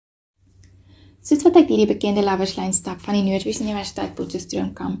Soos wat ek hierdie bekende lawerslyn stap van die Noordwes Universiteit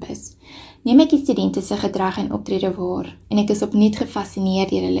Potchefstroom kampus, neem ek die studente se gedrag en optrede waar, en ek is opnuut gefassineer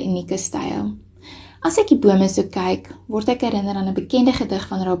deur hulle unieke styl. As ek die bome so kyk, word ek herinner aan 'n bekende gedig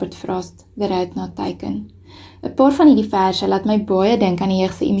van Robert Frost, The Road Not Taken. 'n Paar van hierdie verse laat my baie dink aan die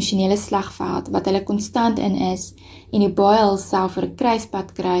jeug se emosionele slagveld wat hulle konstant in is en hoe baie hulself vir 'n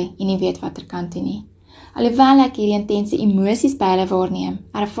kruispunt kry en nie weet watter kant toe nie. Alhoewel ek hierdie intense emosies by hulle waarneem,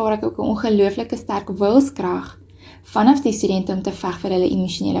 ervaar ek ook 'n ongelooflike sterk wilskrag vanaf die studente om te veg vir hulle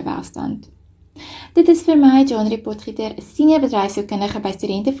emosionele welstand. Dit is vir my, Juan-Ri Potgieter, 'n senior bedryfsielkundige by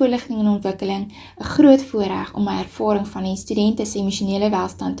Studentevoorligting en Ontwikkeling, 'n groot voorreg om my ervaring van die studente se emosionele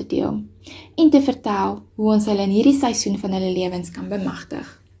welstand te deel en te vertel hoe ons hulle in hierdie seisoen van hulle lewens kan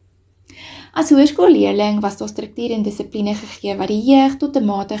bemagtig. As hoërskoolleerling was daar struktuur en dissipline gegee wat die jeug tot 'n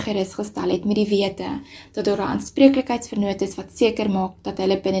mate gerus gestel het met die wete dat daar 'n aanspreeklikheidsvernoot is wat seker maak dat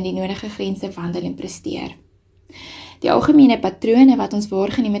hulle binne die nodige grense wandel en presteer. Die algemene patrone wat ons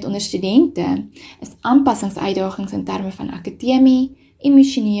waargeneem het onder studente is aanpassingsuitdagings in terme van akademie,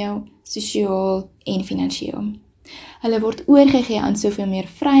 emosioneel, sosiaal en finansiëel. Hulle word oorgegee aan soveel meer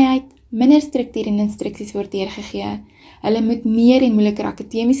vryheid, minder struktuur en instruksies word deurgegee, hulle moet meer en moeiliker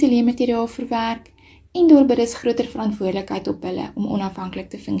akademiese leermateriaal verwerk en daarby is groter verantwoordelikheid op hulle om onafhanklik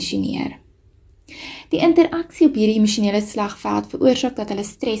te funksioneer. Die interaksie op hierdie emosionele slagveld veroorsaak dat hulle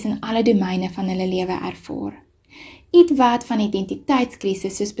stres in alle domeine van hulle lewe ervaar. Ietwat van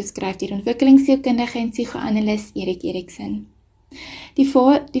identiteitskrisis soos beskryf deur ontwikkelingssielkundige en psigoanalis Erik Erikson.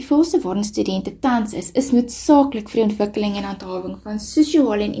 Die fase waarin studente tans is noodsaaklik vir die ontwikkeling en handhawing van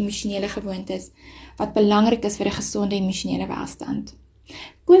sosiale en emosionele gewoontes wat belangrik is vir 'n gesonde emosionele welstand.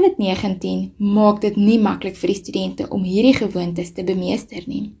 COVID-19 maak dit nie maklik vir die studente om hierdie gewoontes te bemeester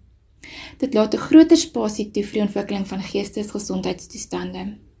nie. Dit laat 'n groter spasie toe vir die ontwikkeling van geestesgesondheidstoestande.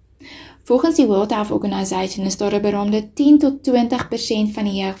 Volgens die World Health Organization is daar 'n beraamde 10 tot 20% van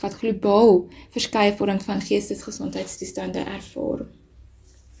die jeug wat globaal verskeie vorms van geestesgesondheidstoestande ervaar.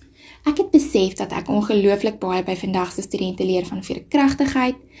 Ek het besef dat ek ongelooflik baie by vandag se studente leer van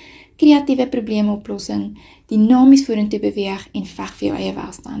veerkragtigheid, kreatiewe probleemoplossing, dinamies vorentoe beweeg en veg vir jou eie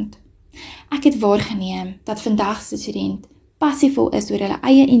welstand. Ek het waargeneem dat vandag se student passievol is oor hulle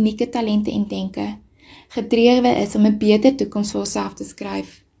eie unieke talente en denke, gedrewe is om 'n beter toekoms vir hulself te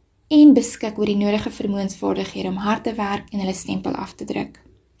skryf en beskik oor die nodige vermoënsvaardighede om hard te werk en hulle stempel af te druk.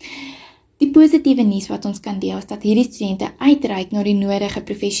 Die positiewe nuus wat ons kan deel is dat hierdie studente uitreik na die nodige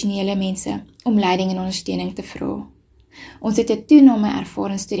professionele mense om leiding en ondersteuning te vra. Ons het 'n toename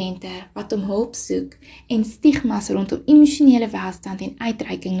ervarende studente wat om hulp soek en stigmas rondom emosionele welstand en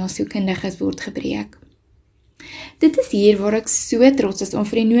uitreiking na sielkundiges word gebreek. Dit is hier waar ek so trots is om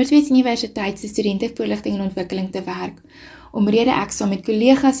vir die Noordwes Universiteit se Studentevoorligting en Ontwikkeling te werk, omrede ek saam met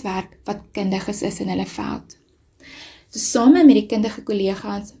kollegas werk wat kundiges is in hulle veld. Tesame met die kundige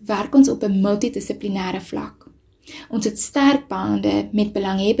kollegas werk ons op 'n multidissiplinêre vlak. Ons het sterk bande met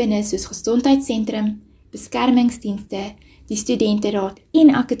belanghebbendes soos gesondheidssentrum, beskermingsdienste, die studenteraad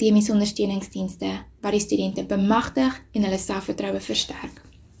en akademiese ondersteuningsdienste wat die studente bemagtig en hulle selfvertroue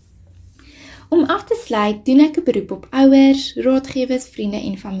versterk. Om af te sluit, doen ek 'n beroep op ouers, raadgewers, vriende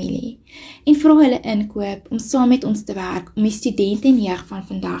en familie en vra hulle inkoop om saam met ons te werk om die studente en jeug van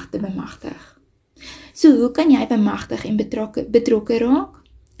vandag te bemagtig. So hoe kan jy bemagtig en betrokke raak?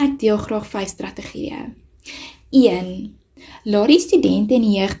 Ek deel graag 5 strategieë. 1. Laat die studente en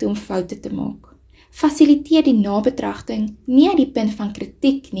die jeug toe om foute te maak. Fasiliteer die nabetragting nie uit die punt van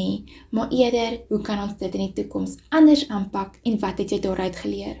kritiek nie, maar eerder hoe kan ons dit in die toekoms anders aanpak en wat het jy daaruit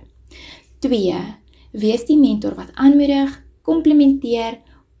geleer? 2. Wees die mentor wat aanmoedig, komplimenteer,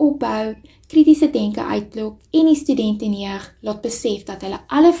 opbou, kritiese denke uitlok en die studente en jeug laat besef dat hulle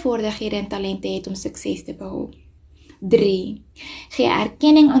alle vaardighede en talente het om sukses te behaal. 3. Gee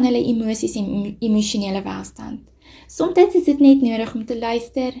erkenning aan hulle emosies en emosionele welstand. Soms is dit net nodig om te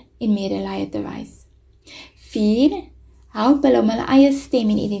luister en medelee te wys. 4. Help hulle om hulle eie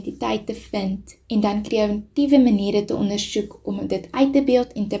stem en identiteit te vind en dan kreatiewe maniere te ondersoek om dit uit te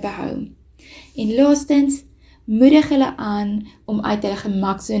beeld en te behou. En laastens, moedig hulle aan om uit hulle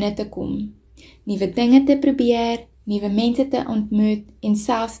gemaksone te kom, nuwe dinge te probeer, nuwe mense te ontmoet en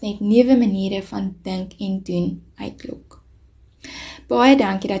selfs net nuwe maniere van dink en doen uitlok. Baie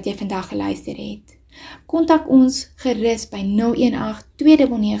dankie dat jy vandag geluister het. Kontak ons gerus by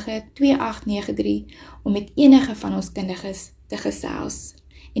 018-299-2893 om met enige van ons kundiges te gesels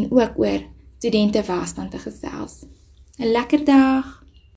en ook oor studentewelstand te gesels. 'n Lekker dag!